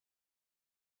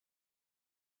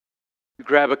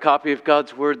Grab a copy of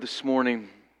God's Word this morning.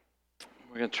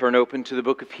 We're going to turn open to the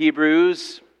book of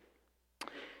Hebrews.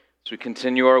 As we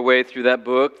continue our way through that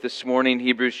book, this morning,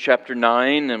 Hebrews chapter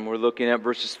 9, and we're looking at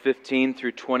verses 15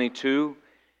 through 22.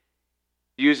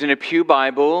 Using a Pew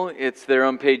Bible, it's there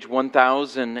on page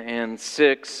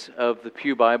 1006 of the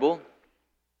Pew Bible.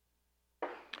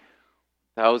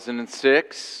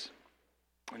 1006,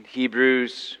 and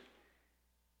Hebrews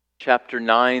chapter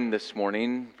 9 this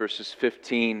morning, verses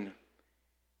 15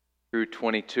 through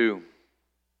 22.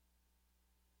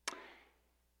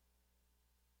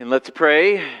 And let's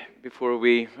pray before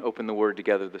we open the Word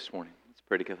together this morning. Let's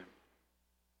pray together.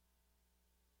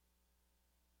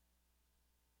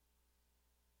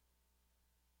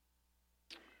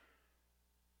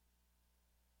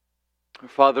 Our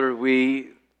Father,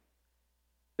 we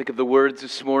think of the words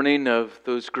this morning of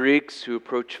those Greeks who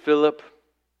approached Philip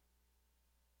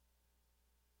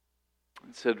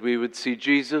and said we would see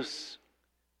Jesus.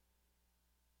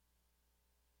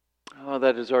 Oh,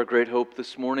 that is our great hope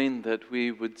this morning, that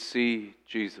we would see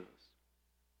Jesus.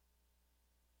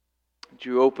 Would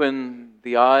you open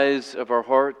the eyes of our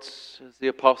hearts, as the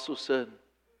apostle said?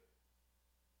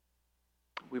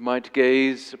 We might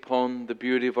gaze upon the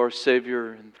beauty of our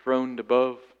Savior enthroned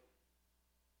above.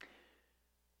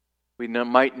 We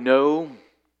might know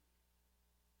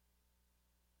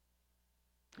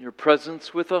your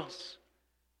presence with us.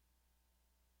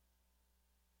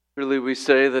 Truly, we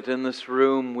say that in this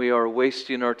room we are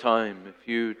wasting our time if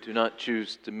you do not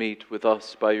choose to meet with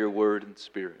us by your word and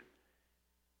spirit.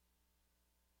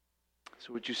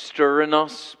 So would you stir in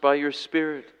us by your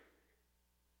Spirit?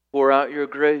 Pour out your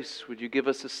grace. Would you give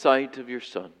us a sight of your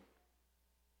Son?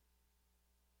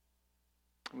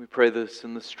 We pray this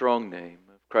in the strong name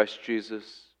of Christ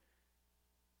Jesus,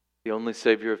 the only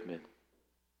Savior of men.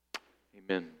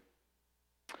 Amen.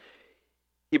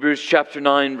 Hebrews chapter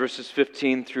 9, verses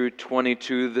 15 through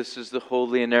 22. This is the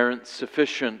holy, inerrant,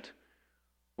 sufficient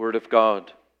Word of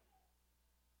God.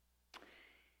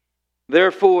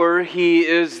 Therefore, He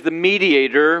is the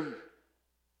mediator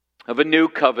of a new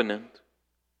covenant,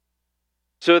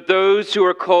 so that those who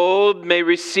are called may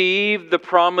receive the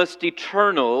promised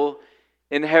eternal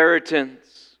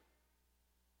inheritance.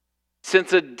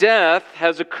 Since a death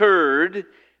has occurred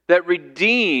that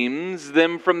redeems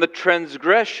them from the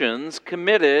transgressions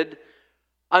committed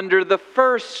under the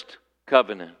first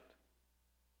covenant.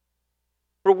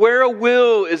 For where a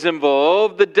will is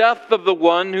involved, the death of the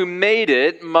one who made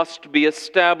it must be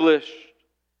established.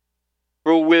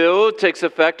 For a will takes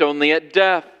effect only at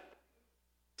death,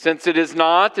 since it is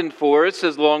not in force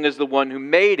as long as the one who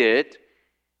made it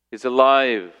is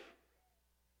alive.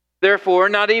 Therefore,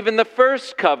 not even the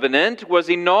first covenant was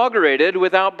inaugurated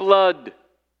without blood.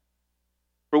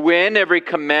 For when every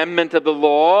commandment of the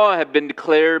law had been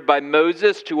declared by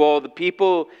Moses to all the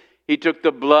people, he took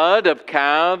the blood of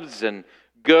calves and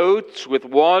goats with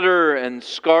water and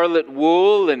scarlet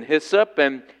wool and hyssop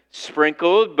and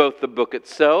sprinkled both the book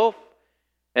itself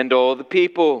and all the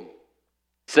people,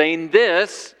 saying,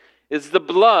 "This is the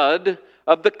blood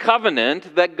of the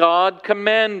covenant that God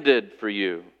commanded for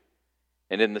you."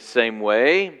 And in the same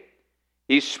way,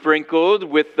 he sprinkled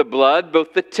with the blood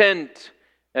both the tent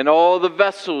and all the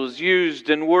vessels used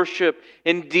in worship.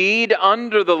 Indeed,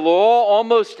 under the law,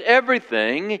 almost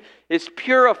everything is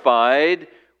purified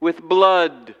with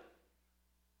blood.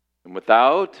 And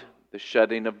without the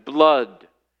shedding of blood,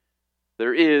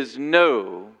 there is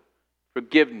no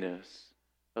forgiveness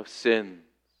of sins.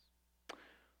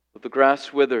 But the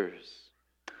grass withers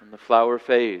and the flower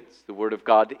fades. The word of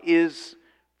God is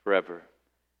forever.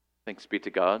 Thanks be to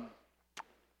God.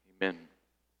 Amen.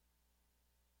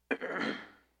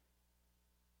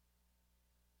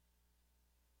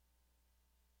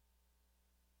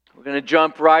 We're going to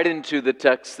jump right into the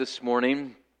text this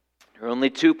morning. There are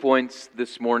only 2 points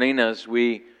this morning as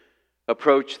we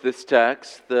approach this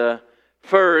text. The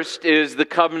first is the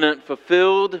covenant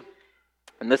fulfilled,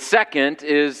 and the second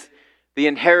is the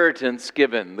inheritance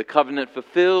given. The covenant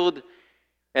fulfilled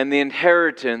and the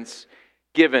inheritance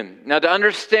given. Now, to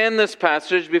understand this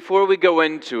passage, before we go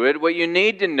into it, what you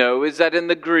need to know is that in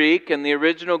the Greek, in the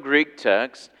original Greek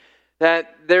text,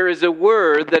 that there is a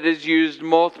word that is used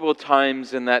multiple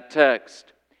times in that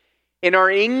text. In our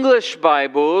English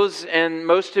Bibles, and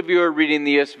most of you are reading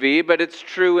the ESV, but it's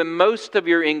true in most of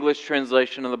your English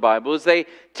translation of the Bibles, they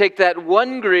take that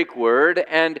one Greek word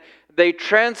and they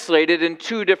translate it in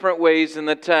 2 different ways in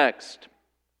the text.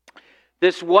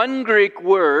 This one Greek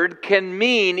word can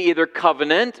mean either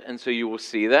covenant, and so you will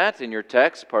see that in your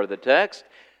text, part of the text.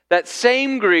 That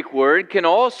same Greek word can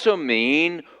also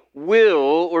mean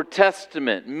will or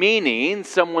testament, meaning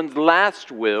someone's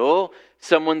last will,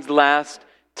 someone's last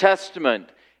testament.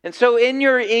 And so in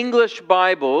your English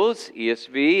Bibles,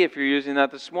 ESV, if you're using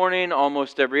that this morning,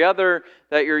 almost every other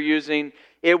that you're using,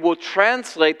 it will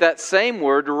translate that same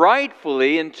word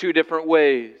rightfully in two different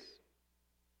ways.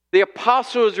 The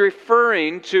apostle is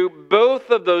referring to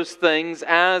both of those things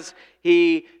as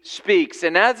he speaks.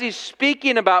 And as he's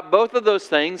speaking about both of those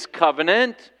things,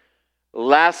 covenant,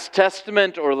 last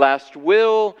testament or last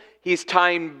will, he's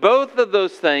tying both of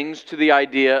those things to the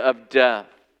idea of death.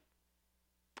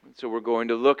 And so we're going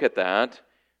to look at that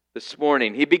this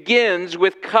morning. He begins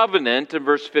with covenant in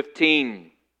verse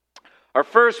 15. Our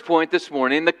first point this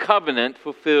morning, the covenant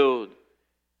fulfilled.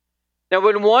 Now,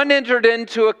 when one entered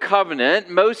into a covenant,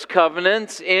 most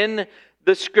covenants in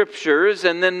the Scriptures,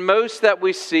 and then most that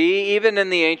we see, even in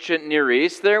the ancient Near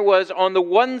East, there was on the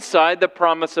one side the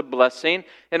promise of blessing,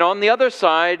 and on the other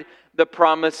side the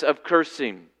promise of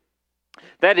cursing.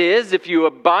 That is, if you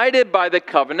abided by the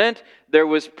covenant, there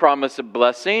was promise of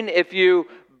blessing. If you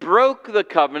broke the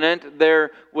covenant,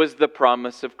 there was the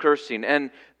promise of cursing. And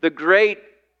the great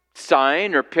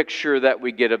sign or picture that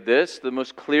we get of this, the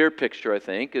most clear picture, I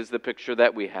think, is the picture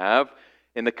that we have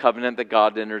in the covenant that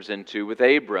God enters into with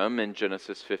Abram in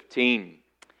Genesis 15.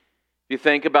 If you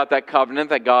think about that covenant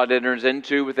that God enters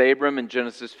into with Abram in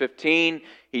Genesis 15,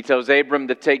 he tells Abram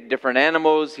to take different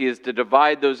animals. He is to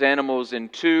divide those animals in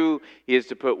two. He is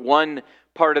to put one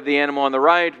part of the animal on the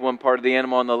right, one part of the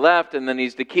animal on the left, and then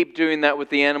he's to keep doing that with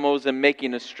the animals and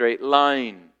making a straight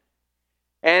line.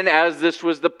 And as this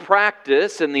was the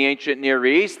practice in the ancient Near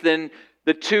East, then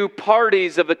the two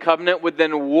parties of the covenant would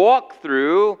then walk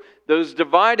through those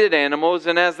divided animals,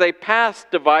 and as they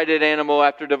passed divided animal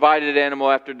after divided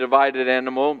animal after divided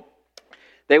animal,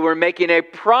 they were making a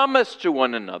promise to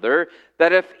one another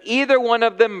that if either one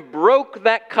of them broke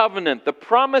that covenant, the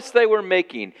promise they were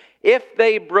making, if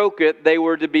they broke it, they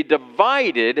were to be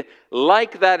divided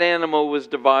like that animal was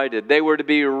divided. They were to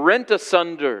be rent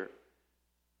asunder.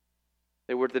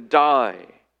 They were to die.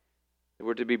 They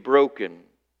were to be broken.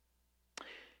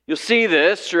 You'll see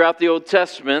this throughout the Old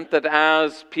Testament, that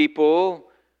as people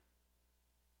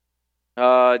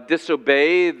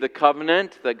disobey the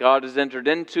covenant that God has entered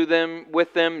into them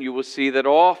with them, you will see that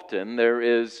often there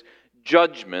is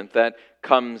judgment that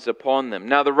comes upon them.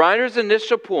 Now, the writer's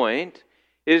initial point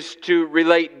is to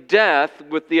relate death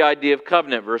with the idea of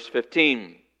covenant, verse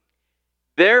 15.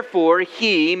 Therefore,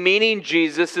 he, meaning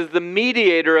Jesus, is the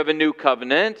mediator of a new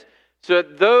covenant, so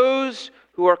that those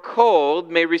who are called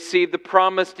may receive the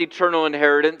promised eternal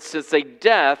inheritance, since a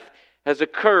death has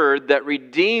occurred that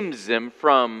redeems them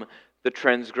from the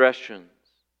transgressions.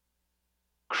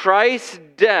 Christ's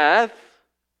death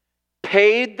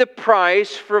paid the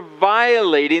price for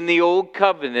violating the old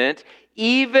covenant,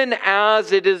 even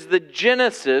as it is the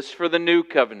genesis for the new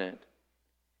covenant.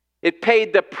 It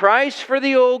paid the price for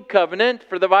the old covenant,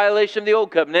 for the violation of the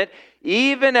old covenant,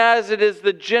 even as it is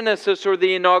the genesis or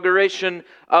the inauguration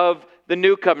of the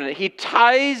new covenant. He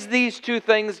ties these two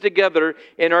things together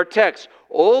in our text.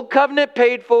 Old covenant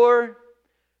paid for,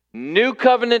 new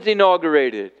covenant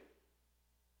inaugurated.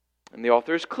 And the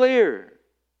author is clear.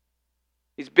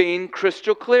 He's being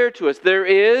crystal clear to us. There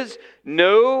is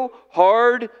no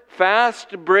hard,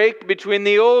 fast break between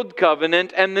the old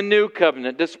covenant and the new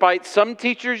covenant. Despite some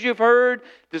teachers you've heard,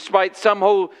 despite some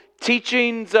whole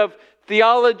teachings of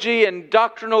theology and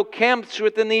doctrinal camps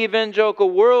within the evangelical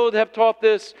world have taught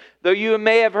this, though you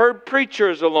may have heard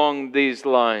preachers along these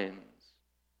lines.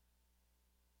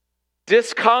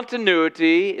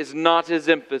 Discontinuity is not his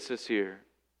emphasis here.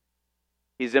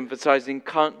 He's emphasizing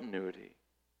continuity.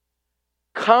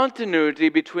 Continuity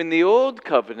between the old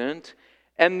covenant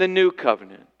and the new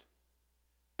covenant.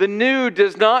 The new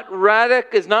is not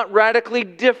radically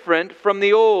different from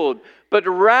the old, but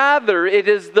rather it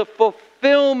is the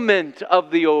fulfillment of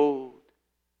the old.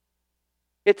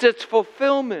 It's its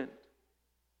fulfillment.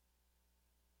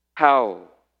 How?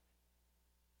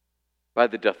 By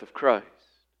the death of Christ.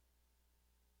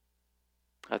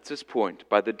 That's his point,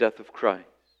 by the death of Christ.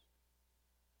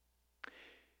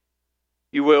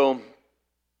 You will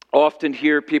often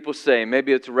hear people say,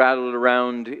 maybe it's rattled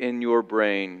around in your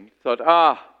brain, you thought,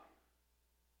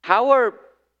 how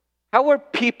are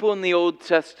people in the Old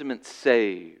Testament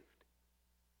saved?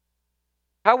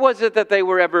 How was it that they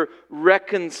were ever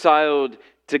reconciled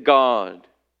to God?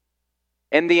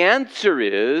 And the answer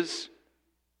is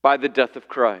by the death of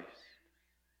Christ.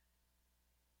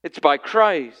 It's by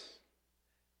Christ.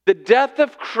 The death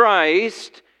of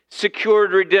Christ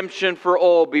secured redemption for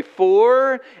all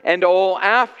before and all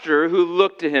after who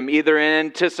looked to him, either in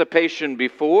anticipation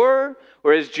before,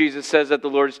 or as Jesus says at the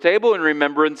Lord's table, in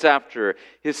remembrance after.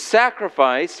 His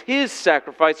sacrifice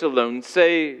alone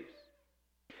saves.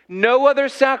 No other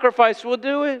sacrifice will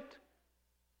do it.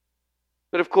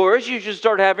 But of course, you should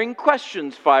start having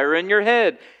questions fire in your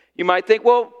head. You might think,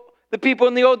 well, the people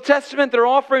in the Old Testament, they're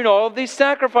offering all of these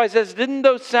sacrifices. Didn't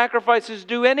those sacrifices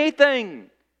do anything?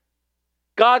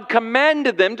 God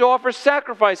commanded them to offer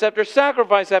sacrifice after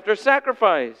sacrifice after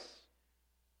sacrifice.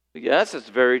 Yes, it's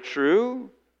very true.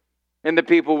 And the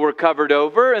people were covered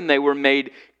over and they were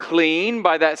made clean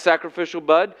by that sacrificial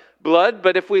blood.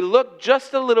 But if we look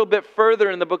just a little bit further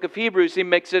in the book of Hebrews, he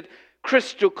makes it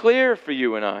crystal clear for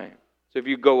you and I. So if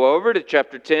you go over to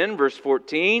chapter 10, verse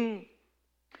 14,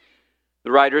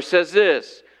 the writer says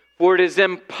this, "For it is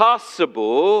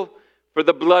impossible for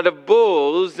the blood of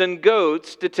bulls and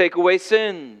goats to take away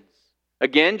sins."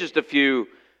 Again, just a few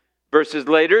verses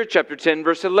later, chapter 10,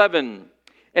 verse 11.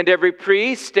 "And every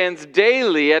priest stands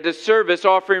daily at his service,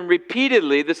 offering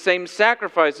repeatedly the same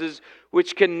sacrifices,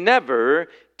 which can never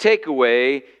take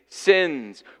away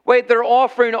sins." Wait, they're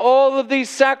offering all of these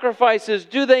sacrifices.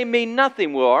 Do they mean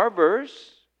nothing? Well, our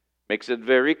verse makes it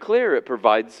very clear. It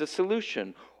provides the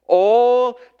solution.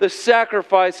 All the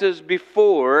sacrifices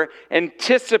before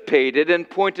anticipated and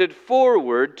pointed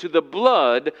forward to the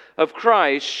blood of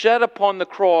Christ shed upon the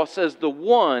cross as the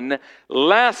one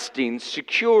lasting,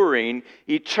 securing,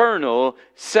 eternal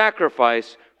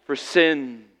sacrifice for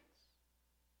sin.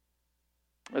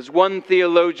 As one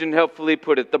theologian helpfully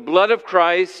put it, the blood of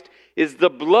Christ is the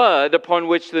blood upon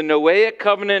which the Noahic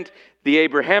covenant, the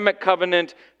Abrahamic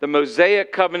covenant, the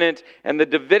Mosaic covenant, and the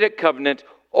Davidic covenant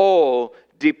all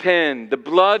depend. The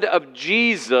blood of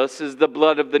Jesus is the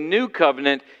blood of the new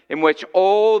covenant in which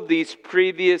all these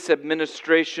previous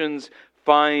administrations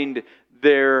find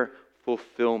their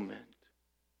fulfillment.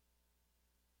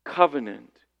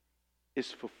 Covenant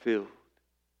is fulfilled.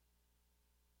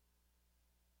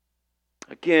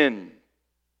 Again,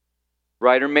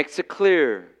 writer makes it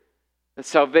clear that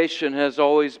salvation has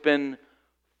always been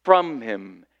from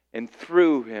Him and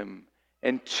through Him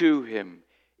and to Him.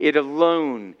 It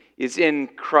alone is in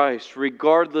Christ,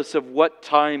 regardless of what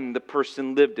time the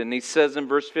person lived in. He says in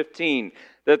verse 15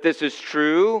 that this is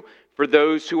true for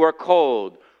those who are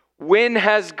called. When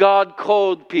has God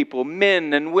called people,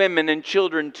 men and women and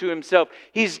children, to Himself?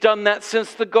 He's done that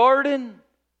since the garden.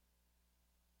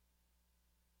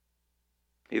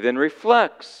 He then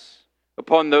reflects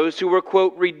upon those who were,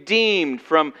 quote, redeemed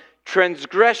from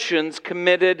transgressions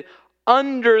committed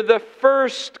under the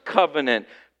first covenant.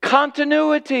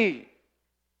 Continuity.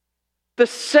 The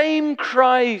same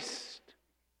Christ,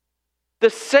 the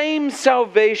same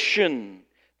salvation,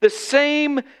 the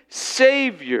same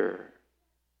Savior,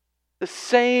 the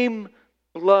same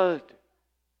blood.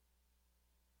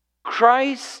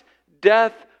 Christ's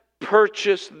death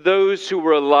purchased those who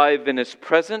were alive in His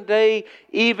present day,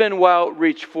 even while it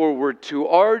reached forward to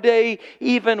our day,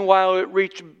 even while it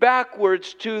reached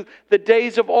backwards to the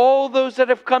days of all those that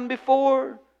have come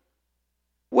before.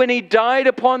 When He died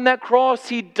upon that cross,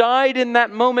 He died in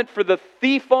that moment for the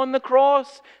thief on the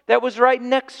cross that was right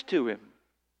next to Him.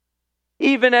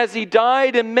 Even as He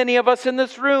died, and many of us in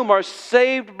this room are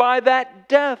saved by that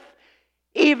death.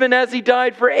 Even as He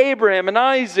died for Abraham and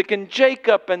Isaac and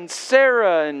Jacob and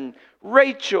Sarah and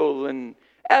Rachel and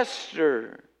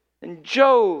Esther and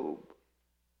Job.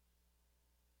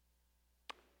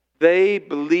 They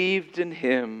believed in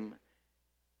Him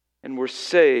and were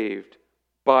saved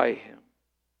by Him.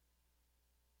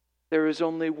 There is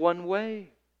only one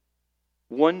way,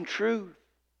 one truth,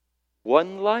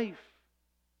 one life.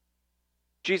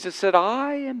 Jesus said,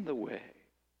 I am the way.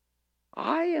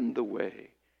 I am the way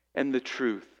and the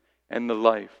truth and the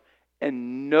life.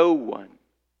 And no one,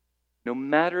 no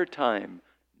matter time,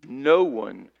 no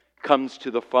one comes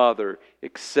to the Father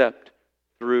except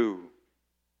through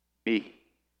me.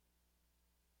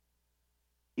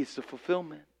 He's the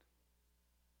fulfillment.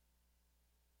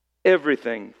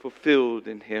 Everything fulfilled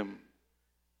in Him.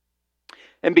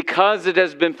 And because it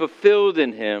has been fulfilled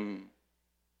in Him,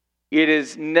 it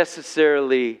is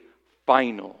necessarily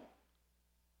final.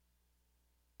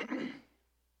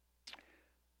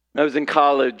 I was in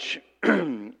college.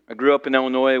 I grew up in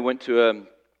Illinois, went to a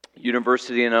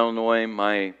university in Illinois.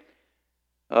 My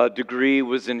degree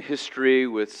was in history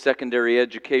with secondary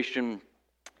education.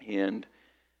 And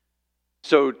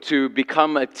so to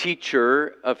become a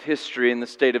teacher of history in the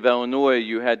state of Illinois,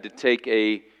 you had to take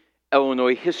a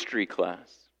Illinois history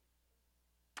class.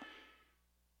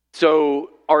 So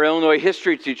our Illinois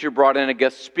history teacher brought in a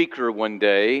guest speaker one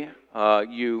day.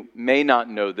 You may not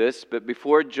know this, but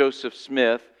before Joseph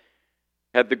Smith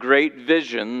had the great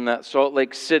vision that Salt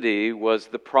Lake City was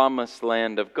the promised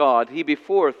land of God, he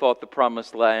before thought the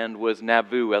promised land was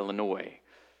Nauvoo, Illinois.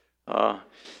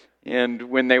 And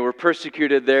when they were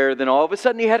persecuted there, then all of a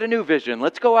sudden he had a new vision.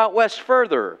 Let's go out west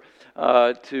further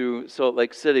to Salt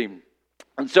Lake City.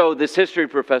 And so this history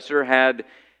professor had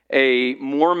a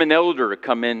Mormon elder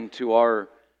come into our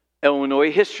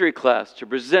Illinois history class to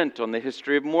present on the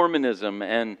history of Mormonism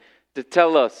and to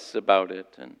tell us about it.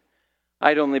 And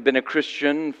I'd only been a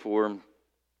Christian for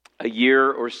a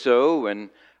year or so, and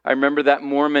I remember that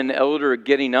Mormon elder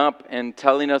getting up and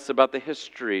telling us about the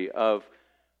history of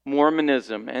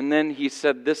Mormonism. And then he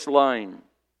said this line.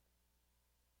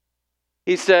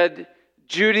 He said,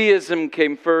 Judaism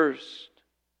came first,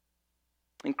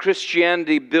 and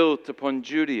Christianity built upon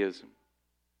Judaism.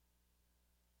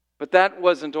 But that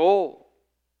wasn't all.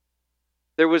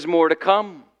 There was more to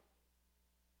come.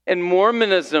 And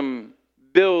Mormonism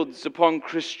builds upon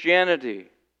Christianity.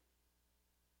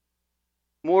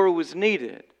 More was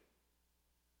needed.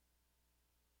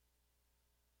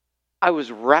 I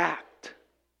was racked.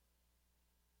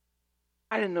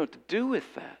 I didn't know what to do with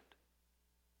that.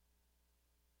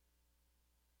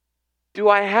 Do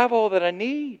I have all that I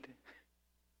need?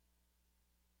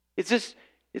 Is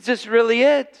this really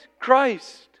it?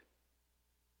 Christ?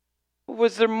 Or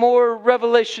was there more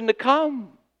revelation to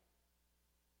come?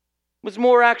 Was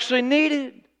more actually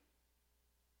needed?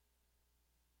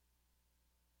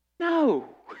 No.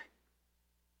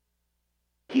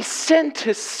 He sent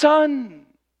His Son.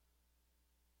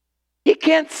 He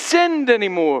can't send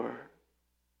anymore.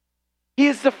 He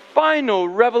is the final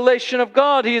revelation of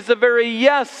God. He is the very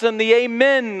yes and the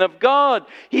amen of God.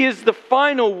 He is the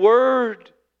final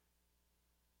word.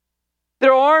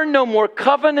 There are no more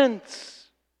covenants.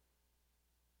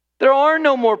 There are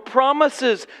no more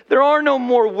promises. There are no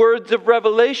more words of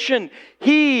revelation.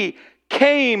 He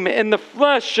came in the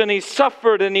flesh and He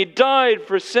suffered and He died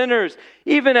for sinners.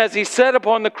 Even as He said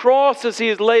upon the cross, as He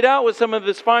is laid out with some of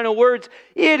His final words,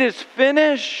 it is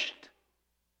finished.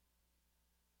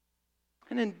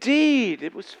 And indeed,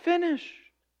 it was finished.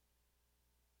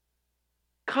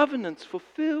 Covenants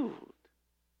fulfilled.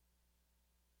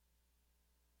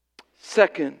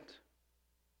 Second,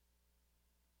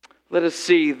 let us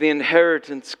see the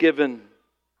inheritance given.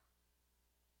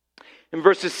 In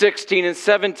verses 16 and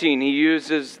 17, he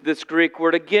uses this Greek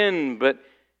word again, but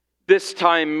this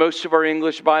time most of our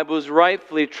English Bibles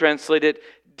rightfully translate it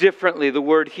differently. The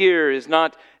word here is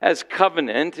not as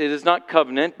covenant. It is not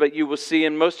covenant, but you will see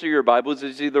in most of your Bibles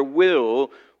it's either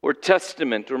will or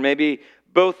testament, or maybe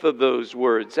both of those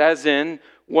words, as in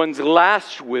one's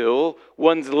last will,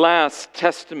 one's last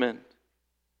testament.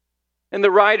 And the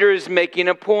writer is making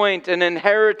a point. An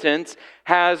inheritance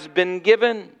has been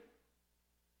given.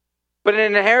 But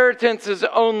an inheritance is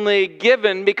only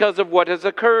given because of what has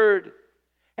occurred.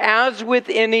 As with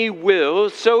any will,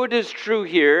 so it is true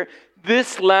here.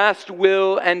 This last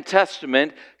will and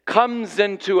testament comes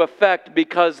into effect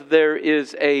because there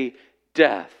is a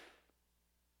death.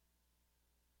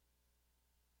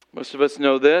 Most of us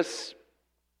know this.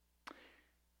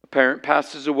 A parent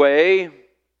passes away.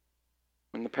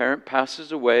 When the parent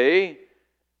passes away,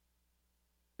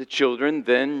 the children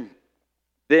then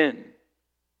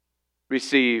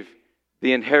receive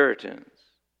the inheritance.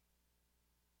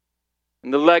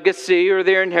 And the legacy or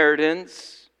their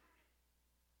inheritance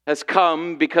has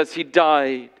come because he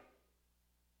died.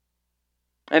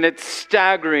 And it's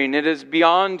staggering. It is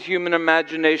beyond human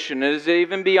imagination. It is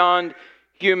even beyond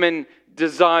human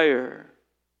desire.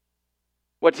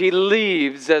 What he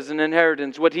leaves as an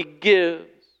inheritance, what he gives.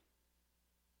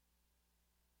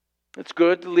 It's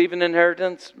good to leave an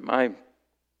inheritance. My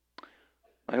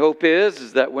hope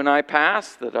is that when I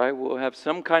pass, that I will have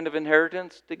some kind of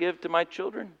inheritance to give to my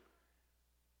children.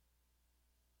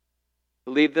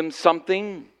 To leave them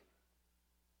something.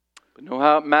 But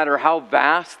no matter how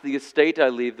vast the estate I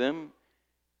leave them,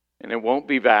 and it won't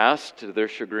be vast to their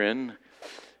chagrin, no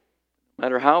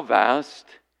matter how vast,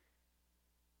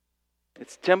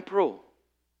 it's temporal.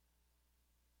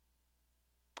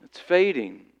 It's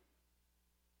fading.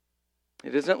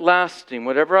 It isn't lasting.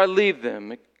 Whatever I leave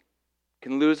them, it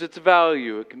can lose its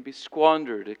value. It can be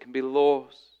squandered. It can be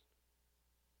lost.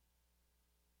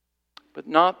 But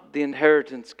not the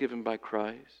inheritance given by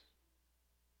Christ.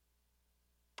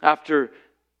 After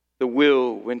the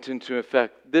will went into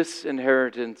effect, this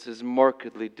inheritance is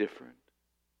markedly different.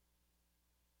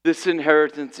 This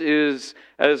inheritance is,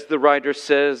 as the writer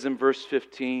says in verse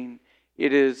 15,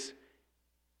 it is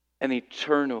an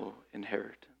eternal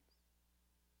inheritance.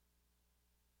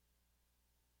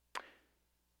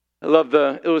 I love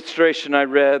the illustration I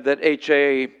read that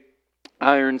H.A.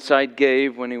 Ironside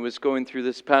gave when he was going through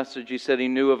this passage. He said he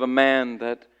knew of a man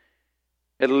that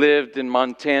had lived in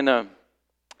Montana,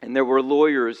 and there were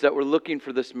lawyers that were looking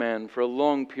for this man for a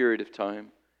long period of time.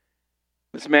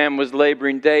 This man was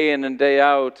laboring day in and day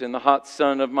out in the hot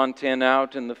sun of Montana,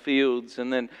 out in the fields.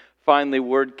 And then finally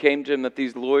word came to him that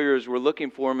these lawyers were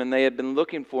looking for him, and they had been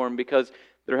looking for him because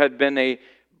there had been a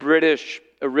British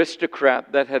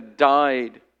aristocrat that had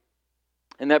died.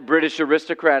 And that British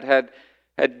aristocrat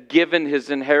had given his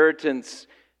inheritance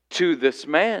to this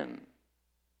man.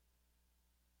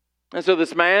 And so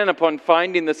this man, upon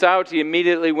finding this out, he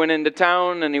immediately went into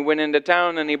town, and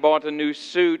he bought a new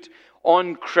suit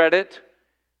on credit.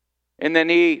 And then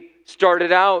he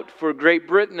started out for Great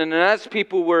Britain. And as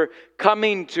people were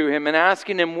coming to him and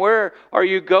asking him, "Where are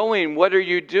you going? What are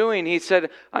you doing?" he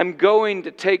said, "I'm going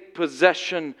to take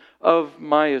possession of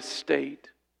my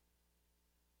estate."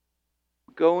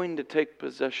 Going to take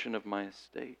possession of my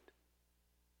estate.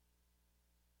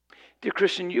 Dear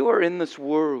Christian, you are in this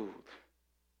world,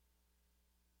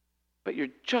 but you're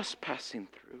just passing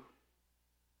through.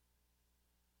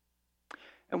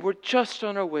 And we're just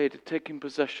on our way to taking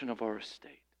possession of our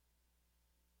estate.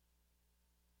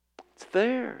 It's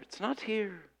there. It's not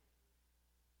here.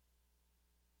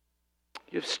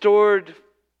 You've stored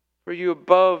for you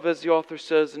above, as the author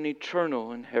says, an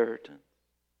eternal inheritance.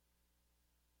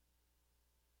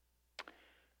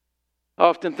 I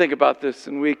often think about this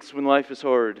in weeks when life is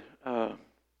hard.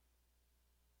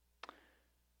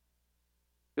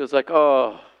 Feels like,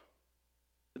 the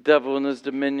devil and his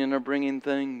dominion are bringing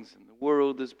things, and the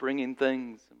world is bringing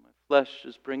things, and my flesh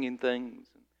is bringing things,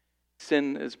 and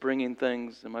sin is bringing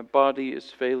things, and my body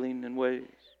is failing in ways.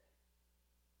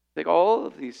 Like all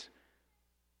of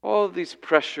these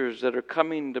pressures that are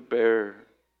coming to bear,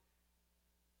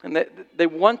 and they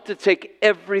want to take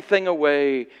everything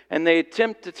away, and they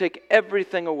attempt to take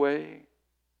everything away,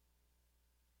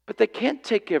 but they can't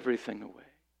take everything away.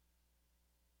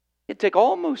 They take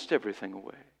almost everything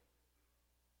away,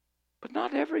 but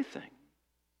not everything.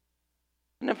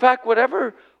 And in fact,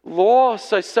 whatever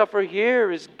loss I suffer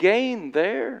here is gain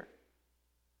there.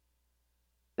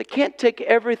 They can't take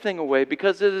everything away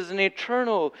because it is an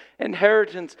eternal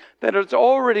inheritance that has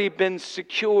already been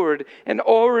secured and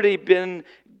already been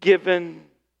given.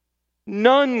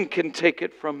 None can take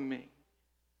it from me.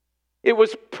 It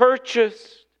was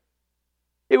purchased.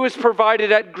 It was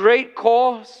provided at great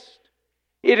cost.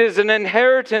 It is an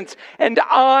inheritance, and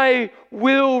I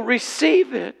will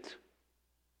receive it.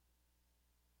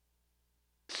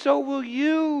 So will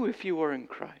you if you are in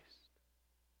Christ.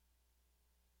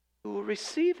 You will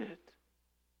receive it.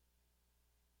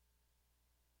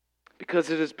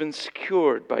 Because it has been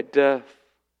secured by death.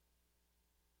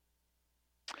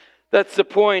 That's the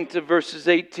point of verses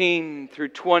 18 through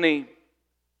 20.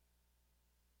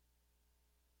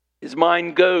 His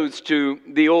mind goes to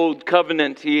the old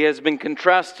covenant. He has been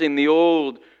contrasting the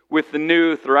old with the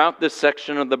new throughout this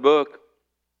section of the book.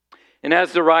 And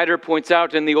as the writer points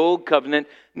out, in the old covenant,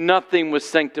 nothing was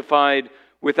sanctified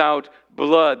without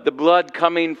blood. The blood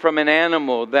coming from an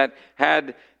animal that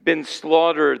had been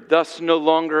slaughtered, thus no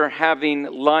longer having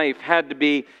life, had to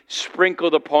be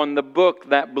sprinkled upon the book,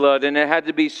 that blood, and it had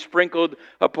to be sprinkled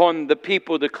upon the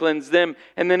people to cleanse them.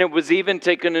 And then it was even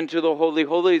taken into the Holy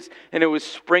Holies, and it was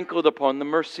sprinkled upon the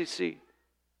mercy seat.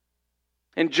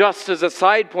 And just as a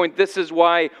side point, this is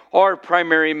why our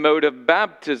primary mode of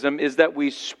baptism is that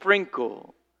we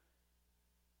sprinkle.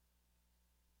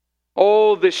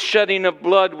 All this shedding of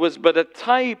blood was but a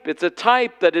type. It's a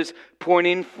type that is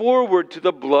pointing forward to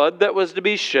the blood that was to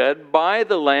be shed by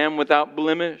the Lamb without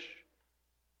blemish.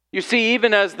 You see,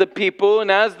 even as the people and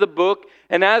as the book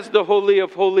and as the Holy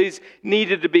of Holies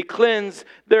needed to be cleansed,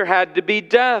 there had to be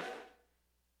death.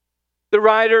 The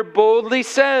writer boldly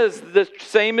says the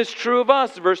same is true of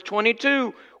us. Verse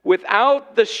 22,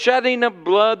 without the shedding of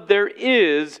blood there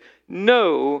is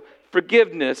no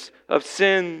forgiveness of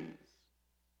sins.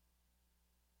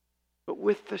 But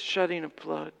with the shedding of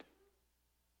blood,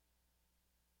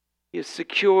 He has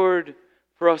secured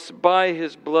for us by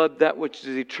His blood that which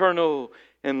is eternal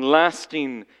and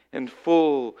lasting and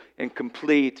full and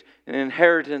complete, an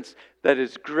inheritance that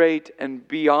is great and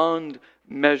beyond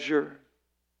measure.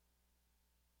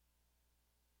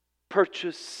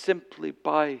 Purchased simply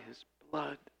by His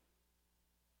blood.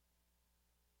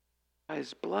 By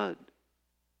His blood.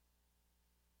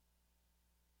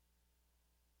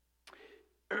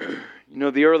 You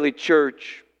know, the early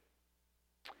church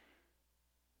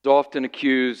is often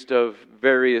accused of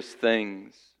various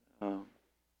things.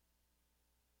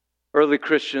 Early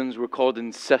Christians were called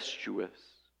incestuous,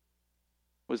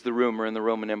 was the rumor in the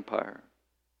Roman Empire.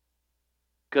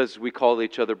 Because we call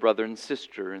each other brother and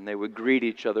sister, and they would greet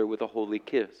each other with a holy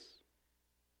kiss.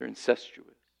 They're incestuous.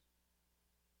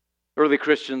 Early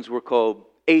Christians were called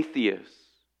atheists.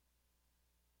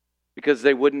 because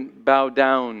they wouldn't bow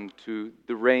down to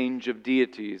the range of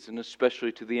deities, and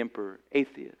especially to the emperor,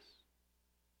 atheists.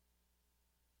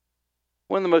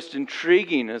 One of the most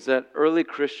intriguing is that early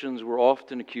Christians were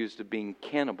often accused of being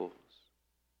cannibals.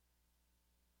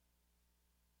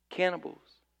 Cannibals.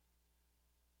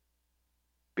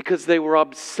 Because they were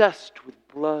obsessed with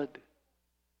blood.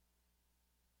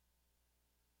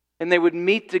 And they would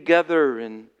meet together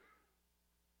in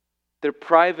their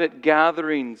private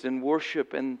gatherings and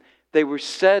worship, and they were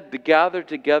said to gather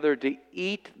together to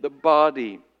eat the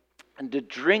body and to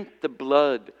drink the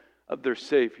blood of their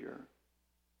Savior,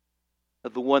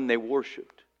 of the one they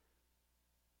worshipped.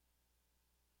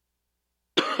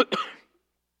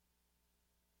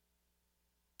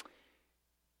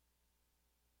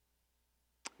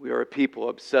 We are a people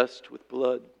obsessed with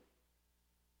blood.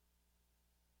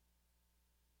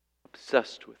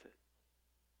 Obsessed with it.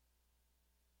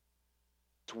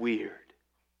 It's weird.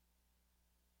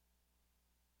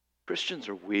 Christians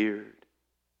are weird.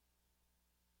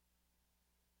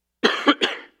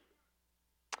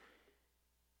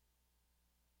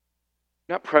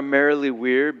 Not primarily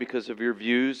weird because of your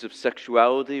views of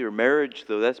sexuality or marriage,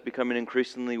 though that's becoming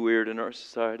increasingly weird in our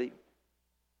society.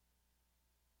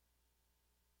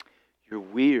 You're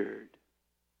weird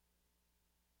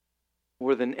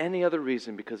more than any other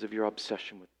reason because of your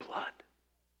obsession with blood.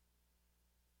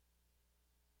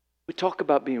 We talk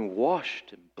about being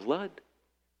washed in blood.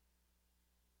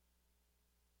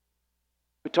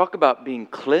 We talk about being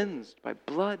cleansed by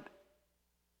blood.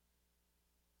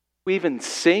 We even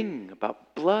sing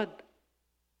about blood.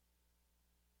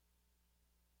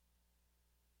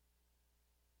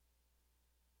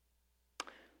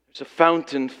 There's a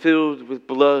fountain filled with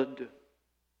blood,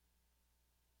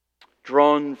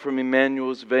 drawn from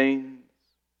Emmanuel's veins.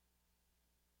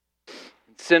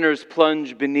 And sinners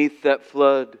plunge beneath that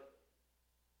flood,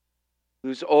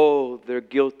 lose all their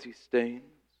guilty stains.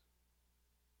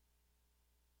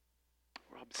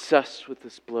 We're obsessed with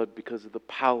this blood because of the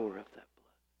power of that blood.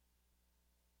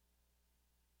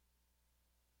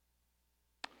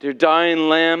 Dear dying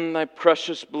Lamb, thy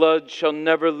precious blood shall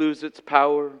never lose its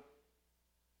power.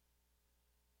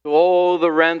 So all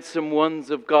the ransomed ones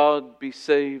of God be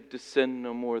saved to sin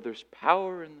no more. There's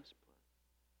power in this blood.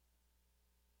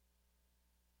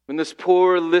 When this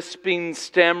poor, lisping,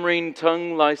 stammering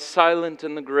tongue lies silent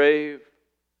in the grave,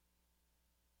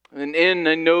 and in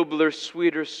a nobler,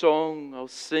 sweeter song I'll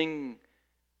sing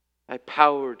thy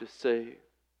power to save.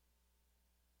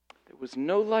 There was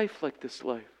no life like this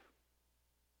life.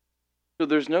 So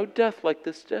there's no death like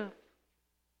this death.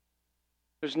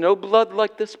 There's no blood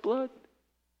like this blood.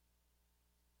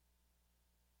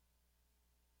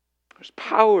 There's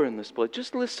power in this blood.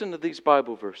 Just listen to these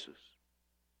Bible verses.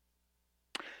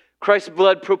 Christ's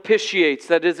blood propitiates,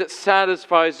 that is, it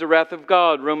satisfies the wrath of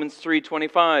God, Romans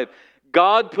 3:25.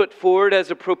 God put forward as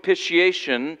a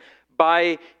propitiation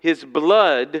by His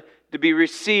blood to be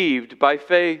received by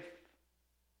faith.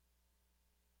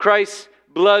 Christ's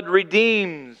blood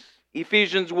redeems,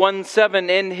 Ephesians 1:7.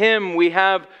 In Him we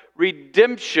have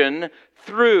redemption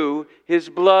through His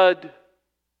blood.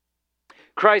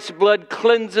 Christ's blood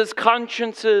cleanses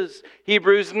consciences.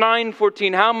 Hebrews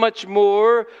 9:14. How much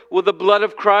more will the blood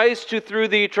of Christ, who through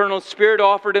the eternal Spirit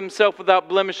offered Himself without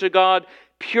blemish to God,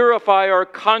 purify our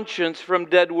conscience from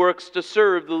dead works to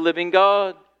serve the living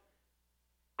God?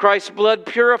 Christ's blood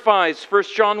purifies.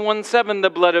 1 John 1:7. The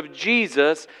blood of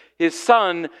Jesus, His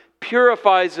Son,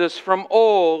 purifies us from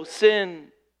all sin.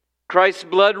 Christ's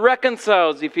blood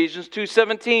reconciles. Ephesians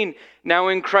 2:17. Now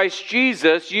in Christ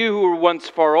Jesus, you who were once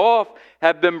far off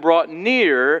have been brought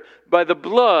near by the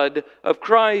blood of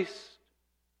Christ.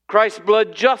 Christ's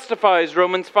blood justifies.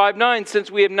 Romans 5:9.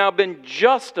 Since we have now been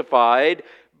justified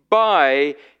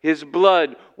by His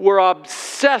blood. We're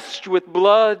obsessed with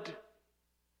blood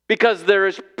because there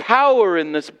is power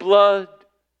in this blood.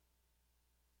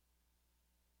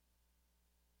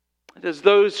 It is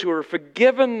those who are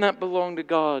forgiven that belong to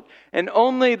God. And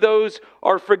only those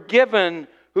are forgiven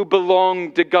who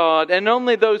belong to God. And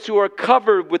only those who are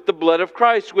covered with the blood of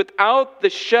Christ. Without the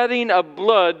shedding of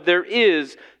blood, there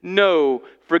is no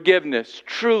forgiveness.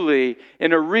 Truly,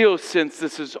 in a real sense,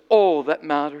 this is all that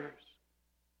matters.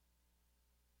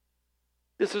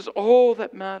 This is all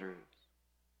that matters.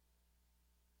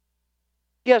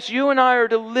 Yes, you and I are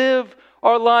to live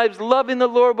our lives loving the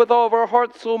Lord with all of our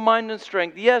heart, soul, mind, and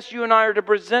strength. Yes, you and I are to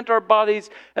present our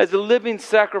bodies as a living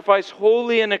sacrifice,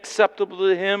 holy and acceptable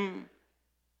to Him.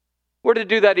 We're to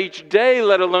do that each day,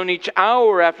 let alone each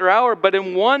hour after hour. But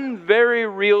in one very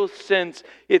real sense,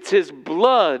 it's His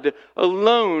blood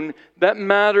alone that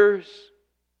matters.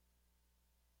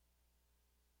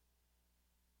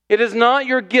 It is not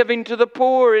your giving to the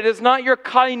poor. It is not your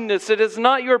kindness. It is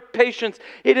not your patience.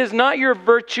 It is not your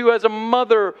virtue as a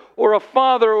mother or a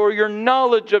father, or your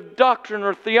knowledge of doctrine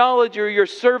or theology, or your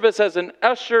service as an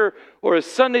usher or a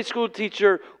Sunday school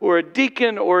teacher or a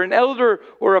deacon or an elder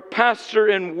or a pastor.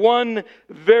 In one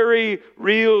very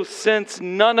real sense,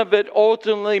 none of it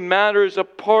ultimately matters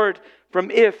apart from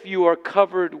if you are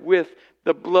covered with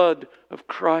the blood of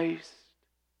Christ.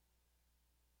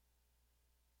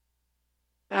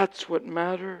 That's what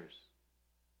matters.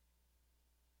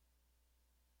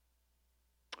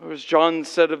 Or as John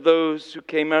said of those who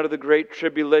came out of the great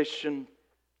tribulation,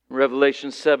 Revelation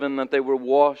 7, that they were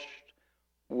washed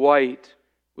white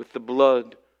with the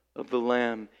blood of the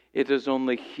Lamb. It is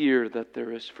only here that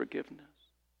there is forgiveness.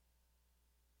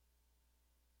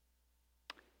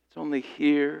 It's only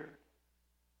here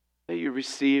that you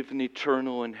receive an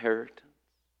eternal inheritance.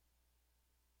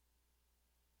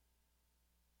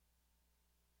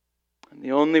 And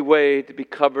the only way to be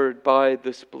covered by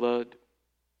this blood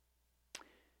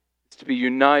is to be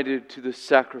united to the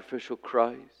sacrificial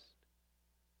Christ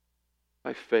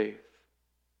by faith.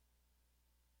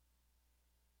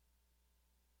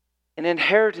 An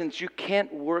inheritance you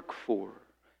can't work for.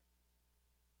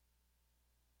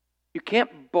 You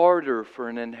can't barter for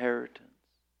an inheritance.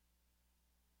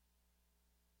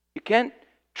 You can't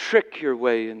trick your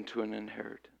way into an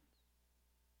inheritance.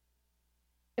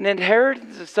 An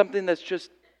inheritance is something that's just,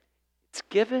 it's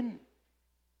given.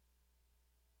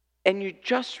 And you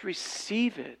just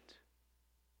receive it.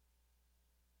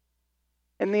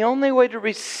 And the only way to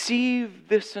receive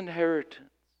this inheritance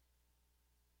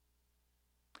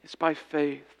is by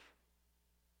faith.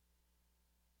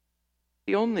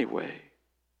 The only way.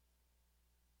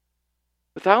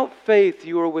 Without faith,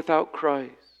 you are without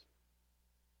Christ.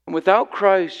 And without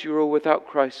Christ, you are without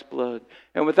Christ's blood.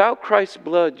 And without Christ's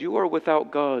blood, you are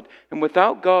without God. And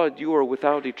without God, you are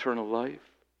without eternal life.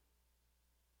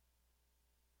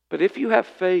 But if you have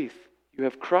faith, you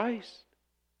have Christ.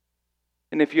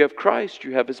 And if you have Christ,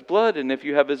 you have His blood. And if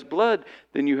you have His blood,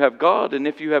 then you have God. And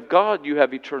if you have God, you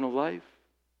have eternal life.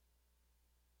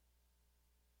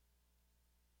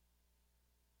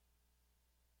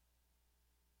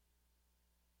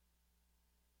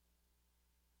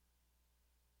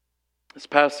 This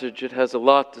passage, it has a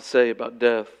lot to say about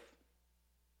death.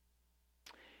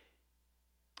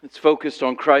 It's focused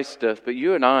on Christ's death, but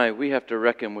you and I, we have to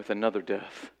reckon with another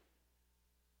death.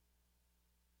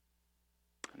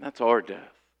 And that's our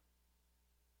death.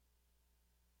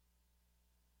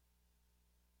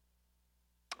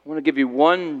 I want to give you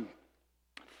one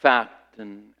fact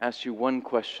and ask you one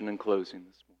question in closing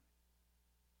this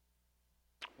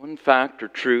morning. One fact or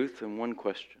truth and one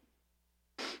question.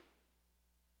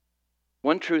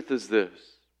 One truth is this: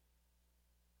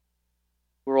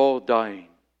 we're all dying.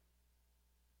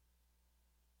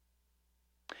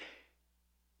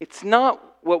 It's not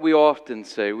what we often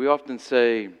say. We often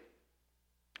say,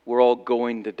 we're all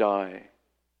going to die.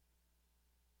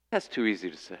 That's too easy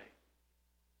to say.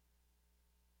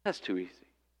 That's too easy.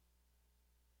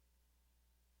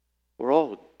 We're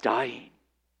all dying.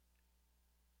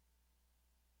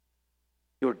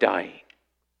 You're dying.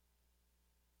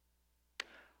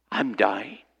 I'm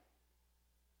dying.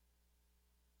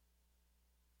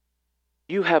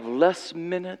 You have less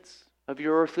minutes of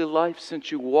your earthly life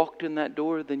since you walked in that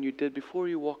door than you did before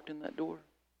you walked in that door.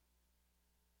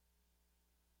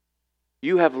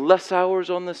 You have less hours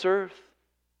on this earth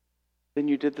than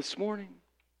you did this morning.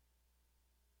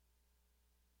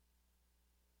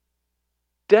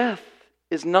 Death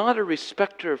is not a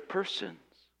respecter of persons.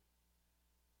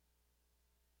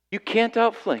 You can't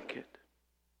outflank it.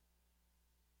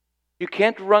 You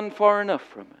can't run far enough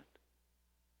from it.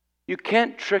 You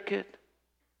can't trick it.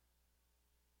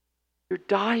 You're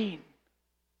dying.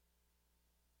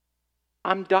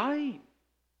 I'm dying.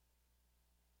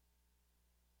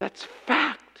 That's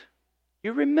fact.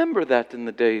 You remember that in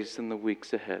the days and the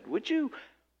weeks ahead, would you?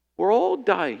 We're all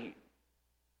dying.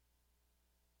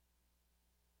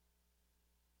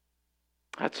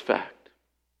 That's fact.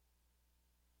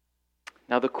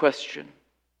 Now the question.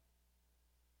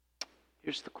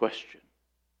 Here's the question.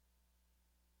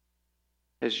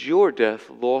 Has your death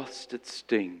lost its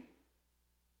sting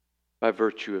by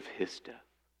virtue of His death?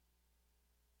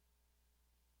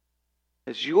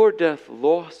 Has your death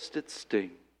lost its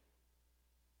sting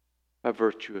by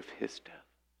virtue of His death?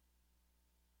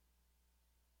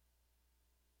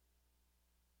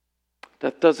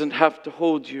 That doesn't have to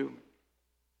hold you.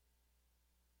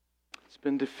 It's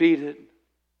been defeated.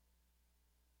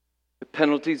 The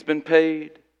penalty's been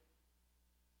paid.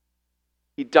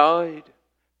 He died,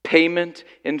 payment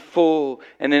in full,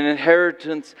 and an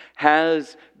inheritance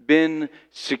has been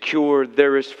secured.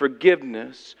 There is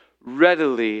forgiveness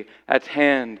readily at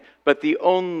hand. But the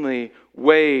only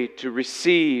way to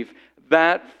receive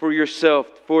that for yourself,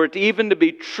 for it even to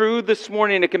be true this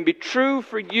morning, it can be true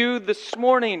for you this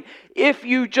morning if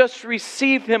you just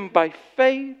receive Him by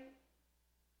faith.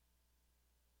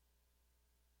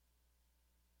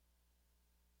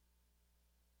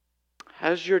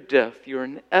 Has your death, your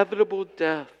inevitable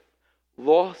death,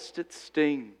 lost its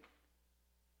sting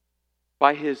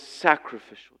by His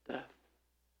sacrificial death?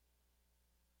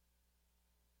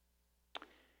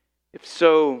 If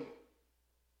so,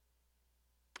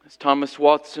 as Thomas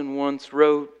Watson once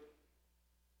wrote,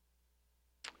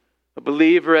 a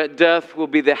believer at death will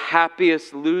be the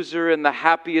happiest loser and the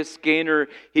happiest gainer.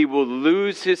 He will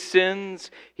lose his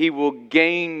sins. He will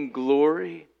gain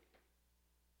glory,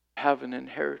 have an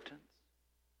inheritance.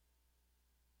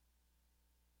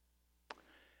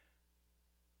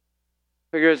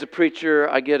 I figure as a preacher,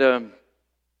 I get the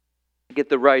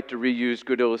right to reuse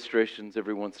good illustrations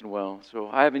every once in a while. So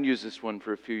I haven't used this one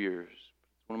for a few years.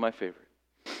 It's one of my favorites.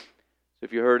 So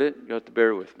if you heard it, you have to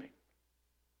bear with me.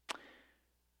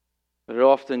 But it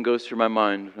often goes through my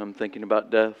mind when I'm thinking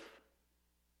about death.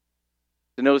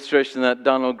 It's an illustration that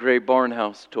Donald Gray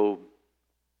Barnhouse told,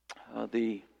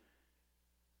 the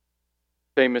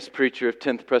famous preacher of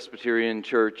 10th Presbyterian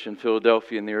Church in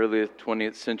Philadelphia in the early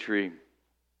 20th century.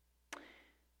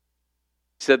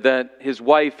 He said that his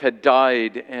wife had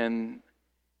died and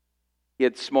he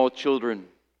had small children.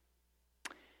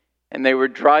 And they were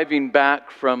driving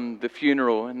back from the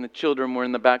funeral, and the children were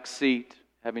in the back seat,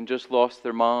 having just lost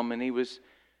their mom, and he was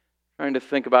trying to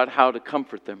think about how to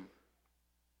comfort them.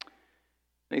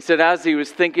 And he said as he was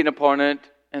thinking upon it,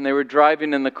 and they were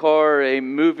driving in the car, a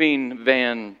moving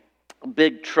van, a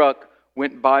big truck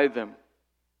went by them.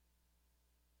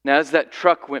 And as that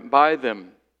truck went by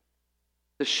them,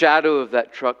 the shadow of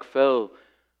that truck fell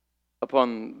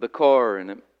upon the car,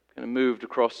 and it kind of moved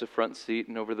across the front seat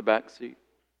and over the back seat.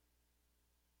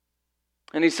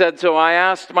 And he said, so I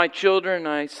asked my children,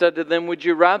 I said to them, would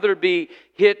you rather be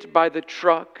hit by the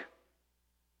truck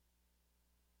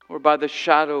or by the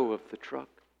shadow of the truck?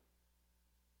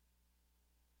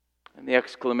 And the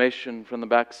exclamation from the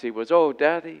back seat was, oh,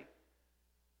 Daddy,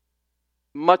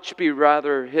 much be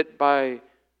rather hit by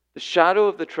the shadow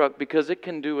of the truck because it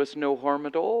can do us no harm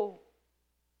at all.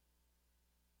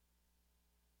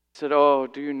 He said, oh,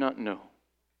 do you not know?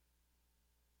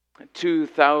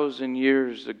 2,000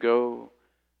 years ago,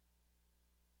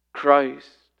 Christ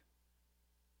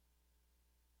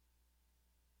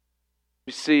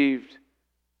received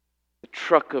the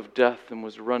truck of death and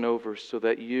was run over so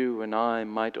that you and I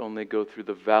might only go through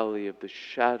the valley of the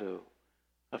shadow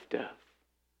of death.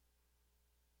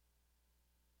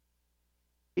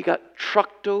 He got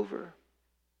trucked over.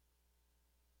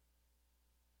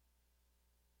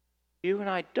 You and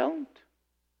I don't.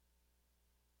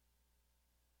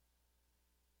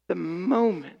 The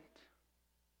moment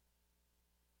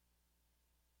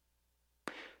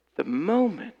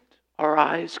our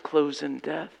eyes close in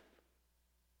death,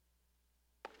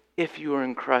 if you are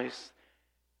in Christ,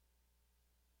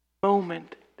 the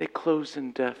moment they close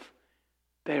in death,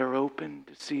 they are open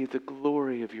to see the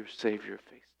glory of your Savior face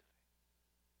to face.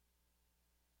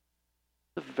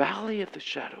 The valley of the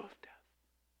shadow of death.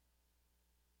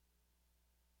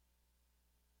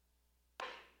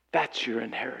 That's your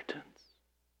inheritance.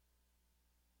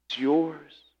 It's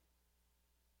yours.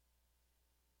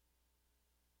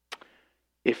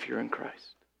 If you're in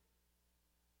Christ.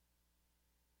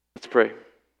 Let's pray.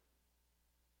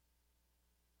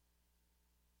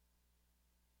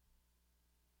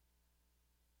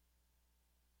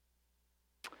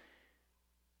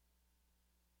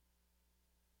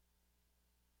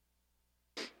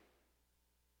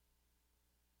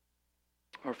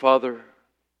 Our Father,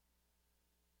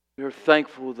 we are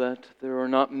thankful that there are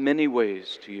not many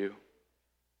ways to you.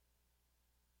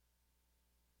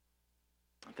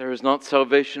 There is not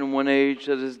salvation in one age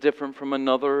that is different from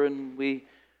another, and we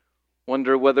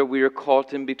wonder whether we are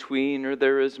caught in between or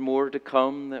there is more to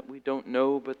come that we don't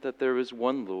know, but that there is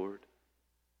one Lord,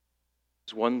 there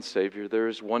is one Savior, there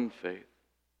is one faith.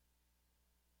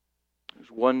 There's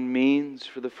one means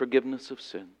for the forgiveness of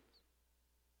sins.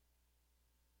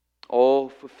 All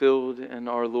fulfilled in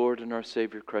our Lord and our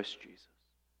Savior, Christ Jesus.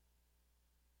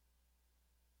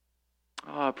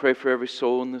 I pray for every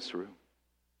soul in this room.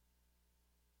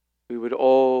 We would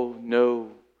all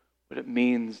know what it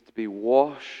means to be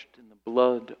washed in the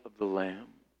blood of the Lamb.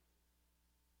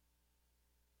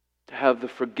 To have the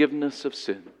forgiveness of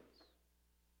sins.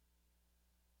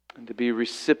 and to be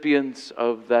recipients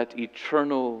of that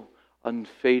eternal,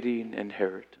 unfading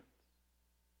inheritance.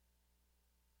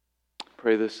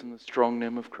 Pray this in the strong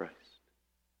name of Christ.